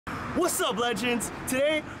What's up, legends?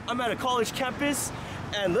 Today I'm at a college campus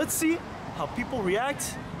and let's see how people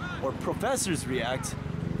react or professors react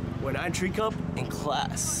when I drink up in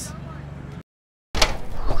class.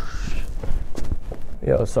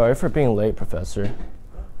 Yo, sorry for being late, professor.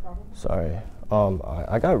 Sorry.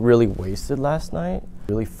 I got really wasted last night.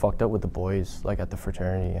 Really fucked up with the boys, like at the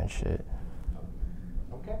fraternity and shit.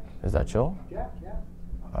 Okay. Is that chill? Yeah.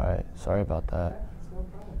 Alright, sorry about that. It's no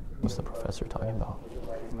problem. What's the professor talking about?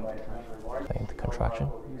 Length contraction?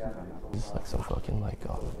 It's like some fucking like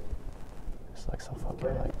it's like some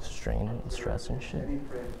fucking like strain and stress and shit.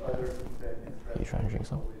 Are you trying to drink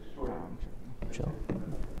some? Chill.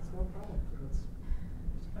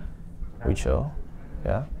 We chill?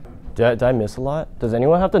 Yeah? Did I miss a lot? Does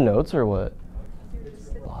anyone have the notes or what?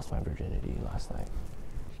 Lost my virginity last night.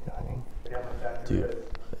 You know what I mean? Dude,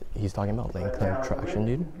 he's talking about length contraction,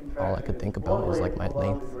 dude. All I could think about is like my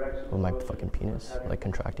length of my fucking penis, like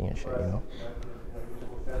contracting and shit, you know?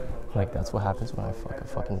 Like that's what happens when I fuck a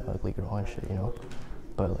fucking ugly girl and shit, you know?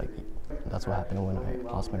 But like, that's what happened when I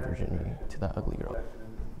lost my virginity to that ugly girl.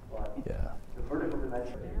 Yeah.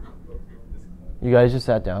 You guys just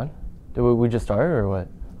sat down? Did we just start or what?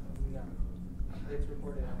 It's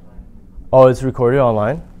recorded online. Oh, it's recorded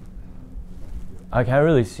online? I can't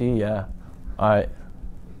really see, yeah. Alright.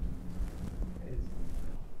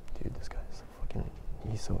 Dude, this guy's so fucking,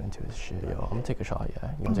 he's so into his shit, yo. I'm gonna take a shot,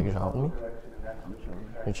 yeah? You wanna take a shot with me?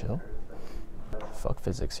 You chill? Fuck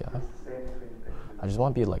physics, yeah? I just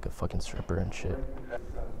wanna be like a fucking stripper and shit.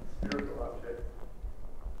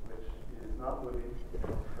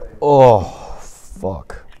 Oh,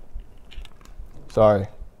 fuck. Sorry.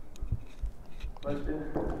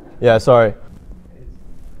 Yeah, sorry.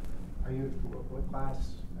 What class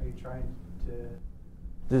are you trying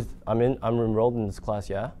to? I'm enrolled in this class,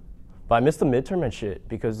 yeah. But I missed the midterm and shit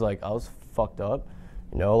because like I was fucked up,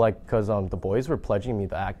 you know, like because the boys were pledging me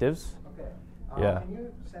the actives. Okay. Yeah. Can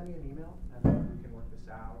you send me an email and then we can work this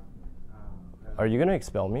out? Are you gonna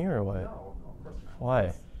expel me or what? No, of course not.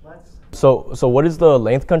 Why? Let's. So what is the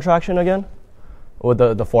length contraction again? Well,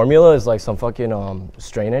 the formula is like some fucking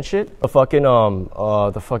strain and shit. The fucking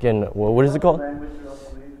what is it called?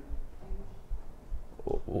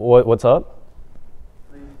 What's up?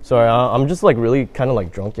 Sorry, I'm just like really kind of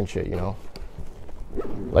like drunk and shit, you know.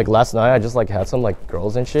 Like last night, I just like had some like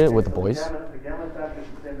girls and shit with the boys. The gamma factor is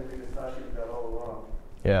the same as we've been talking about all along.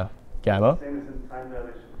 Yeah, gamma. Same as in time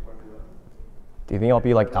dilation formula. Do you think I'll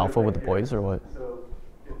be like alpha with the boys or what? So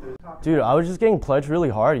if there's Dude, I was just getting pledged really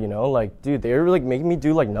hard, you know? Like, dude, they were like making me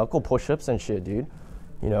do like knuckle push-ups and shit, dude.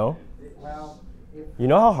 You know? Well, if You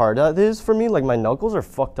know how hard that is for me? Like, my knuckles are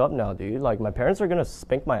fucked up now, dude. Like, my parents are gonna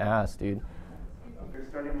spank my ass, dude. you're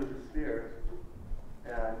starting with the sphere,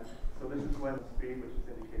 and so this is when the speed, which is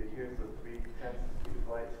indicated here, so 3 tenths of speed of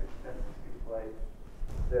light, 6 tenths of speed of light,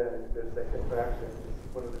 then there's that contraction. This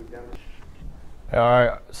is one of the gamma.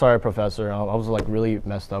 Alright, sorry, professor. I was like really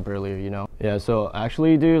messed up earlier, you know? Yeah, so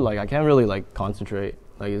actually, dude, like, I can't really like concentrate.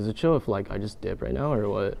 Like, is it chill if like I just dip right now or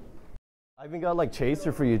what? I even got like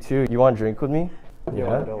chaser for you too. You want to drink with me? No,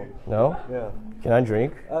 Yeah? I don't. No? Yeah. Can I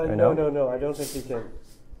drink right No, now? I don't think you can.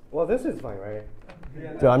 Well, this is fine, right?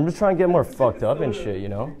 Dude, I'm just trying to get more fucked up and shit, you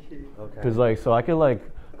know? Okay. Cause like, so I could like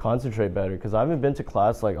concentrate better. Cause I haven't been to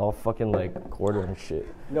class like all fucking like quarter and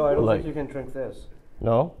shit. No, I don't like- think you can drink this.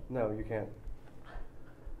 No? No, you can't.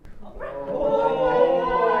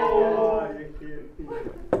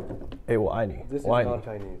 Hey, 我爱你. This is 我爱你. not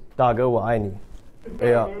Chinese. 大哥,我爱你.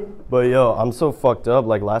 Yeah, but yo, I'm so fucked up.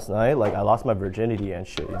 Like last night, like I lost my virginity and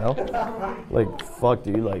shit, you know? Like, fuck,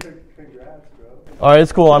 dude. Like, congrats, bro. all right,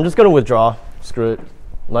 it's cool. I'm just gonna withdraw. Screw it.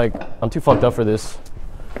 Like, I'm too fucked up for this.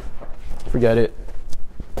 Forget it.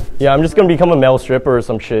 Yeah, I'm just gonna become a male stripper or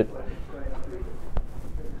some shit.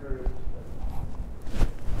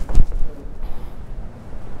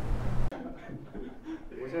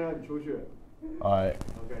 All right.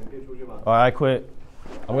 All right, I quit.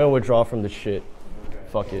 I'm gonna withdraw from this shit.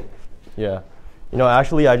 Fuck it. Yeah. You know,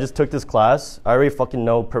 actually, I just took this class. I already fucking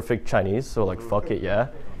know perfect Chinese, so like, fuck it, yeah.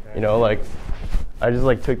 You know, like, I just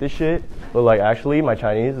like took this shit, but like, actually, my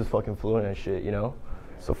Chinese is fucking fluent and shit, you know.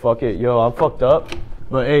 So fuck it, yo, I'm fucked up.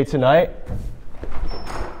 But hey, tonight.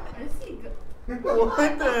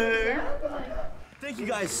 What the? Thank you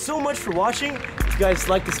guys so much for watching. If you guys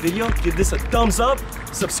like this video, give this a thumbs up,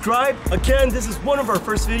 subscribe. Again, this is one of our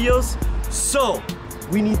first videos, so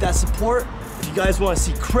we need that support. If you guys want to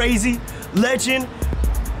see crazy, legend,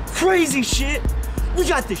 crazy shit, we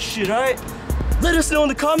got this shit, all right? Let us know in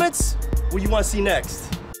the comments what you want to see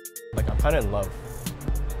next. Like, I'm kind of in love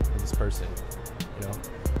with this person, you know?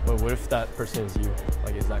 But what if that person is you?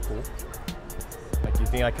 Like, is that cool? Like, Do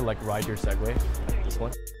you think I could like ride your Segway? This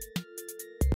one?